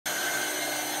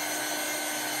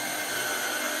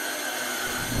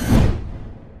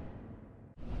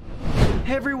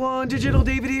Hey everyone, Digital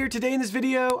David here. Today in this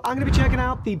video, I'm going to be checking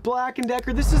out the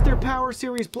Black+Decker. This is their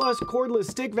Powerseries Plus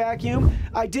Cordless Stick Vacuum.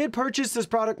 I did purchase this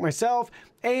product myself,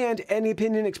 and any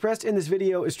opinion expressed in this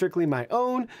video is strictly my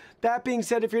own. That being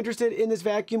said, if you're interested in this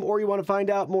vacuum or you want to find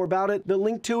out more about it, the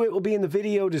link to it will be in the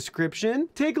video description.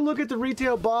 Take a look at the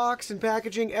retail box and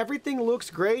packaging. Everything looks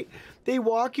great. They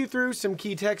walk you through some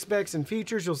key tech specs and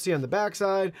features you'll see on the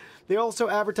backside. They also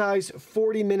advertise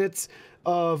 40 minutes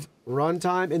of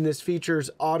runtime, and this features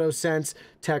AutoSense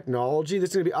technology.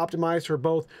 This is going to be optimized for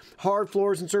both hard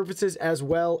floors and surfaces as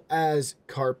well as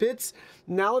carpets.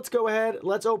 Now let's go ahead,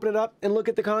 let's open it up and look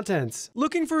at the contents.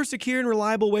 Looking for a secure and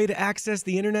reliable way to access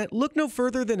the internet? Look no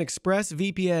further than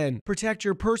ExpressVPN. Protect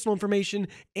your personal information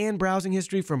and browsing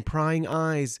history from prying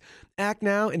eyes. Act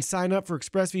now and sign up for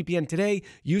ExpressVPN today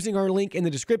using our link in the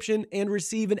description and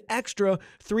receive an extra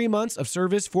 3 months of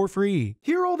service for free.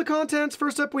 Here are all the contents.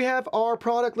 First up, we have our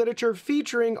product literature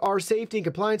featuring our safety and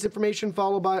compliance information,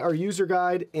 followed by our user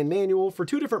guide and manual for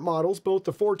two different models, both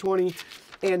the 420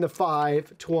 and the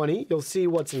 520. You'll see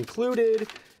what's included,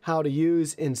 how to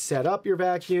use and set up your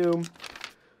vacuum.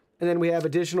 And then we have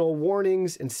additional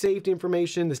warnings and safety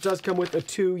information. This does come with a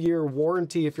 2-year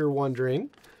warranty if you're wondering.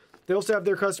 They also have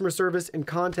their customer service and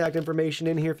contact information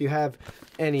in here if you have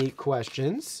any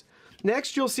questions.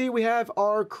 Next, you'll see we have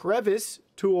our crevice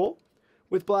tool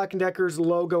with Black+Decker's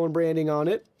logo and branding on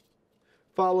it,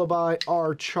 followed by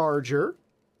our charger,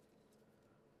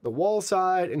 the wall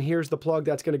side, and here's the plug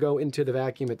that's going to go into the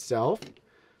vacuum itself.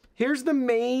 Here's the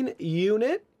main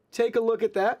unit. Take a look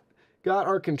at that. Got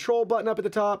our control button up at the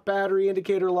top, battery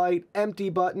indicator light, empty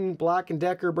button,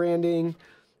 Black+Decker branding.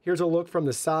 Here's a look from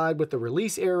the side with the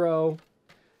release arrow.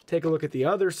 Take a look at the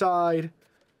other side.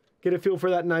 Get a feel for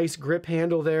that nice grip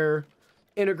handle there.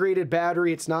 Integrated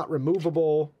battery, it's not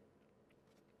removable.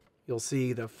 You'll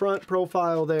see the front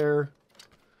profile there.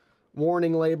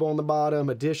 Warning label on the bottom,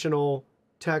 additional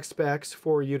tech specs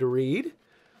for you to read.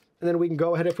 And then we can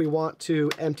go ahead if we want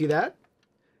to empty that.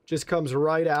 Just comes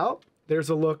right out. There's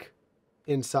a look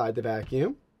inside the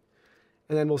vacuum.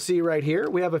 And then we'll see right here,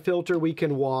 we have a filter we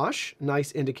can wash.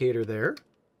 Nice indicator there.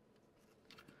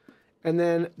 And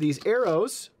then these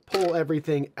arrows pull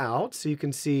everything out so you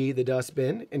can see the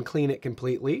dustbin and clean it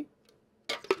completely.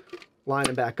 Line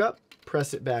them back up,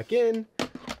 press it back in,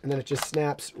 and then it just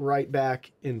snaps right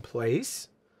back in place.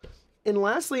 And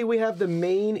lastly, we have the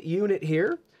main unit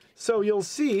here. So you'll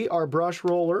see our brush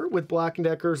roller with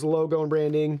Black+Decker's logo and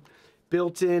branding,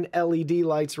 built-in LED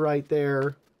lights right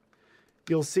there.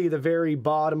 You'll see the very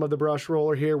bottom of the brush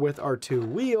roller here with our 2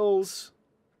 wheels.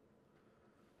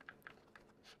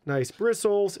 Nice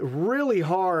bristles, really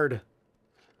hard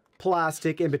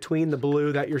plastic in between the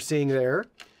blue that you're seeing there.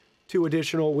 2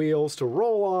 additional wheels to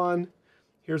roll on.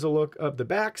 Here's a look of the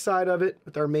back side of it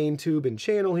with our main tube and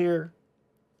channel here.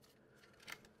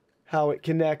 How it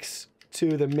connects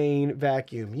to the main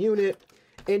vacuum unit.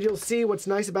 And you'll see what's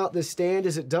nice about this stand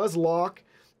is it does lock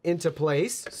into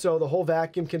place, so the whole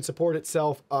vacuum can support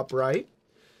itself upright.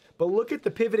 But look at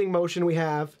the pivoting motion we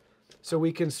have, so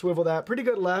we can swivel that pretty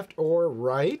good left or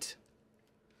right.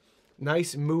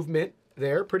 Nice movement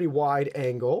there, pretty wide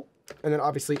angle. And then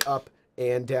obviously up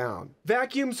and down.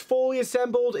 Vacuum's fully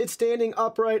assembled. It's standing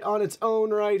upright on its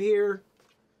own right here.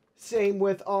 Same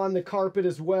with on the carpet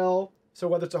as well. So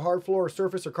whether it's a hard floor or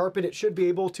surface or carpet, it should be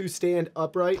able to stand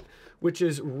upright, which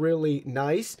is really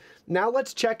nice. Now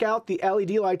let's check out the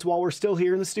LED lights while we're still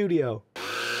here in the studio.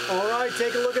 All right,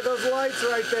 take a look at those lights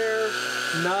right there.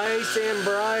 Nice and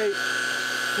bright.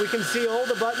 We can see all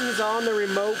the buttons on the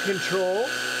remote control.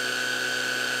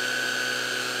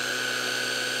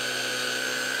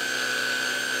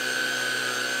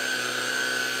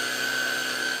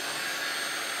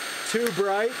 Two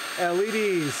bright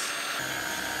LEDs.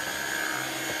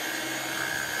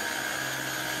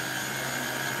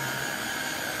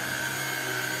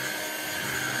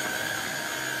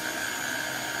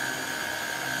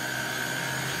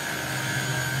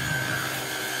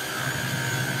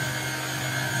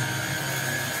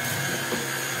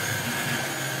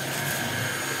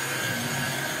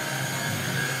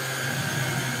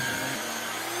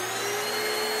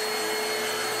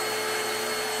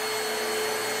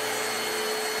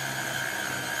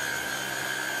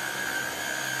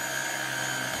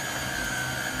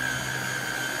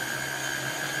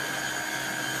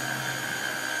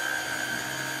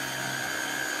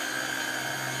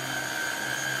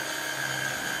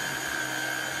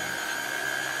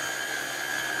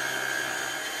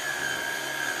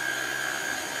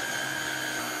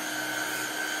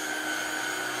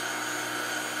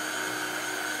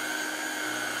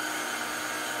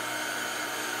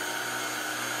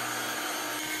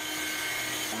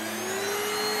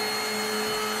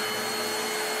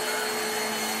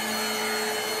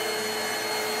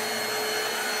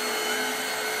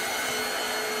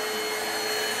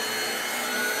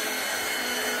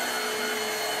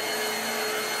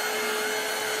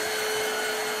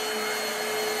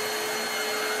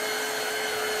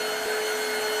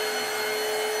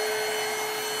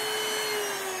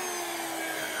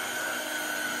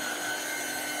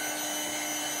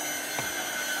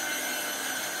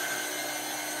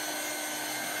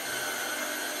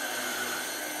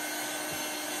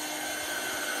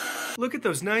 Look at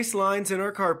those nice lines in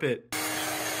our carpet.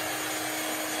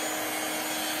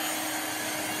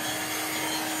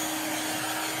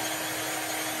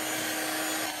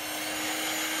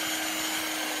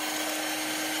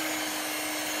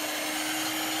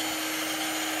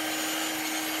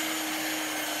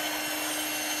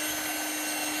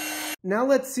 Now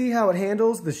let's see how it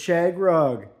handles the shag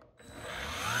rug.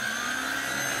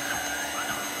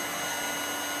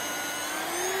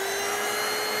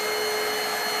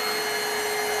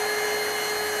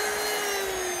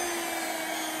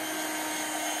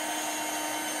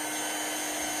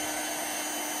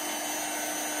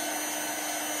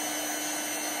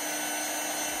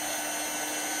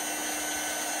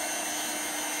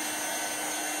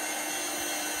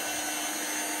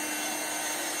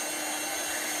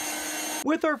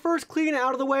 With our first clean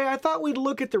out of the way, I thought we'd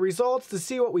look at the results to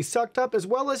see what we sucked up, as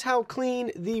well as how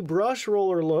clean the brush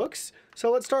roller looks.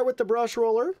 So let's start with the brush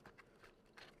roller.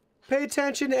 Pay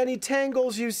attention to any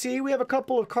tangles you see. We have a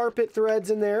couple of carpet threads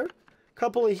in there, a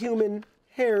couple of human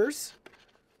hairs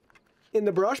in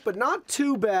the brush, but not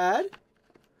too bad.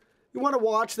 You want to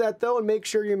watch that though and make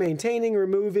sure you're maintaining,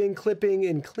 removing, clipping,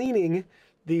 and cleaning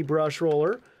the brush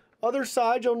roller. Other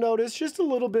side, you'll notice just a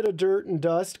little bit of dirt and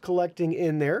dust collecting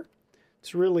in there.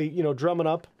 It's really, drumming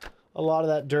up a lot of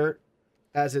that dirt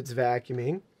as it's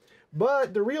vacuuming.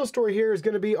 But the real story here is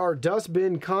going to be our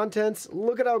dustbin contents.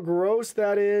 Look at how gross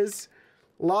that is.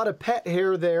 A lot of pet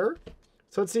hair there.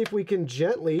 So let's see if we can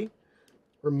gently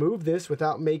remove this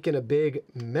without making a big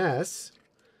mess.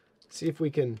 See if we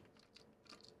can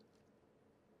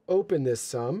open this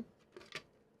some.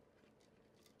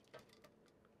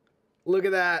 Look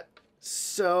at that.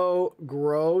 So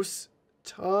gross.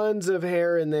 Tons of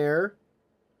hair in there.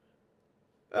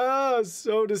 Oh,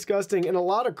 so disgusting. And a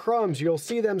lot of crumbs. You'll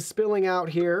see them spilling out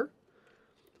here.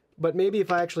 But maybe if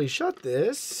I actually shut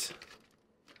this,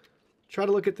 try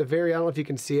to look at the very, I don't know if you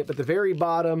can see it, but the very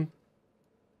bottom,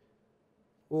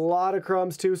 a lot of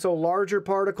crumbs too. So larger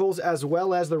particles as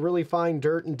well as the really fine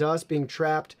dirt and dust being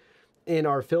trapped in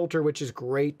our filter, which is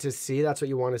great to see. That's what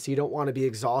you want to see. You don't want to be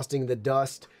exhausting the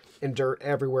dust and dirt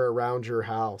everywhere around your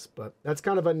house. But that's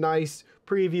kind of a nice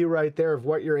preview right there of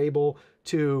what you're able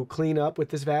to clean up with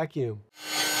this vacuum.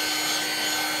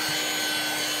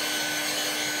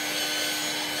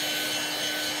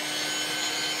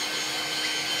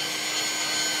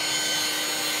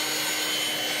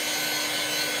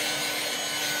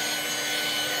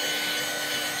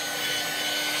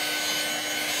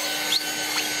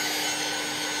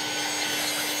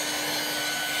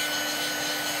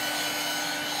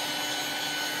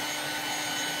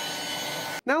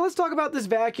 Now let's talk about this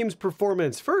vacuum's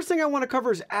performance. First thing I want to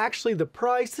cover is actually the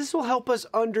price. This will help us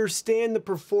understand the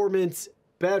performance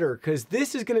better, because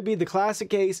this is going to be the classic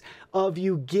case of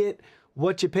you get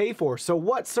what you pay for. So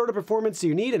what sort of performance do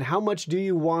you need and how much do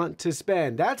you want to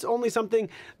spend? That's only something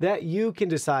that you can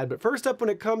decide. But first up, when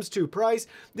it comes to price,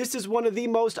 this is one of the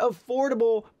most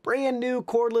affordable brand new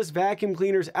cordless vacuum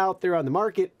cleaners out there on the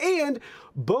market. And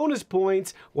bonus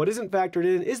points, what isn't factored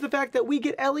in is the fact that we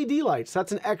get LED lights.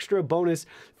 That's an extra bonus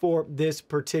for this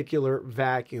particular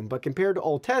vacuum. But compared to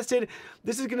all tested,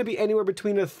 this is going to be anywhere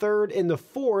between a third and the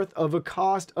fourth of a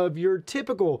cost of your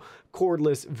typical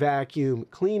cordless vacuum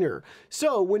cleaner.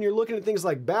 So when you're looking at things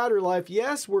like battery life,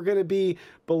 yes, we're going to be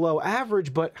below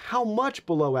average, but how much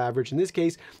below average? In this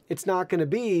case, it's not going to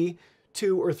be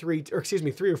 3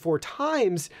 or 4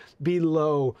 times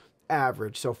below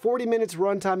average. So 40 minutes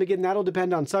runtime, again, that'll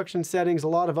depend on suction settings, a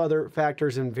lot of other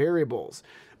factors and variables.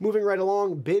 Moving right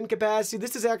along, bin capacity,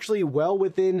 this is actually well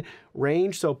within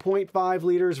range, so 0.5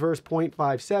 liters versus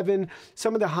 0.57.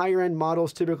 Some of the higher end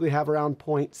models typically have around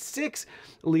 0.6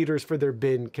 liters for their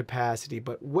bin capacity,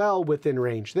 but well within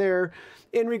range there.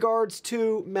 In regards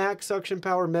to max suction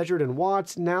power measured in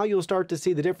watts, now you'll start to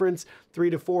see the difference,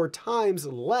 3 to 4 times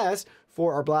less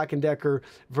for our Black+Decker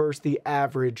versus the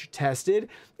average tested.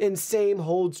 And same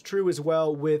holds true as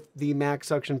well with the max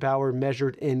suction power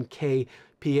measured in kPAs.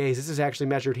 This is actually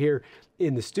measured here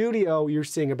in the studio. You're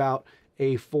seeing about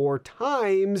a 4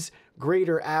 times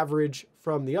greater average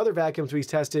from the other vacuums we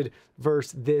tested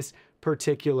versus this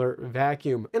particular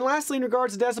vacuum. And lastly, in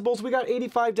regards to decibels, we got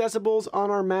 85 decibels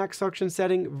on our max suction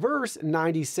setting versus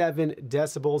 97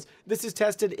 decibels. This is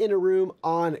tested in a room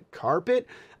on carpet.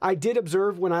 I did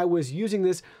observe when I was using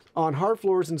this on hard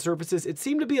floors and surfaces, it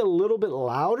seemed to be a little bit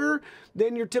louder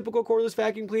than your typical cordless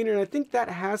vacuum cleaner, and I think that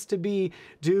has to be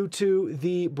due to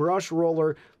the brush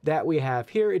roller that we have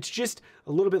here. It's just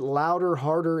a little bit louder,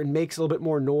 harder, and makes a little bit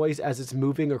more noise as it's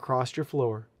moving across your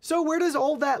floor. So where does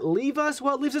all that leave us?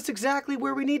 Well, it leaves us exactly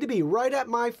where we need to be, right at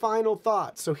my final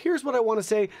thoughts. So here's what I want to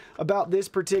say about this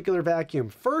particular vacuum.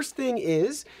 First thing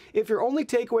is, if your only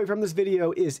takeaway from this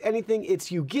video is anything,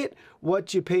 it's you get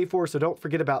what you pay for, so don't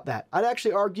forget about that. I'd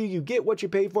actually argue you get what you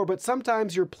pay for, but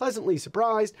sometimes you're pleasantly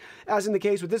surprised, as in the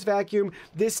case with this vacuum.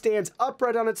 This stands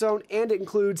upright on its own, and it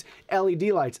includes LED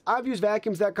lights. I've used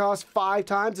vacuums that cost 5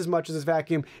 times as much as this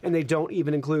vacuum, and they don't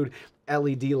even include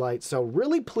LED lights. So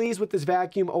really pleased with this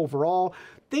vacuum overall.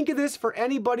 Think of this for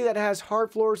anybody that has hard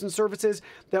floors and surfaces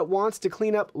that wants to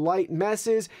clean up light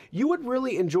messes. You would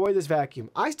really enjoy this vacuum.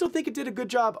 I still think it did a good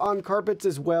job on carpets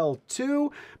as well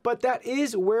too, but that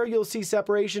is where you'll see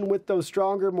separation with those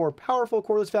stronger, more powerful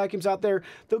cordless vacuums out there.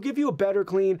 They'll give you a better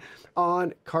clean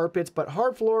on carpets, but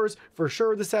hard floors, for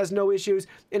sure, this has no issues.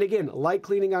 And again, light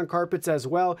cleaning on carpets as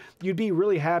well. You'd be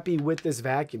really happy with this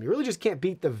vacuum. You really just can't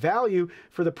beat the value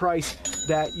for the price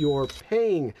that you're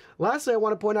paying. Lastly, I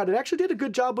want to point out it actually did a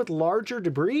good job with larger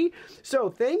debris. So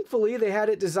thankfully they had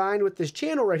it designed with this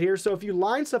channel right here. So if you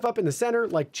line stuff up in the center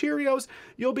like Cheerios,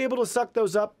 you'll be able to suck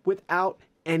those up without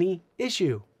any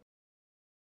issue.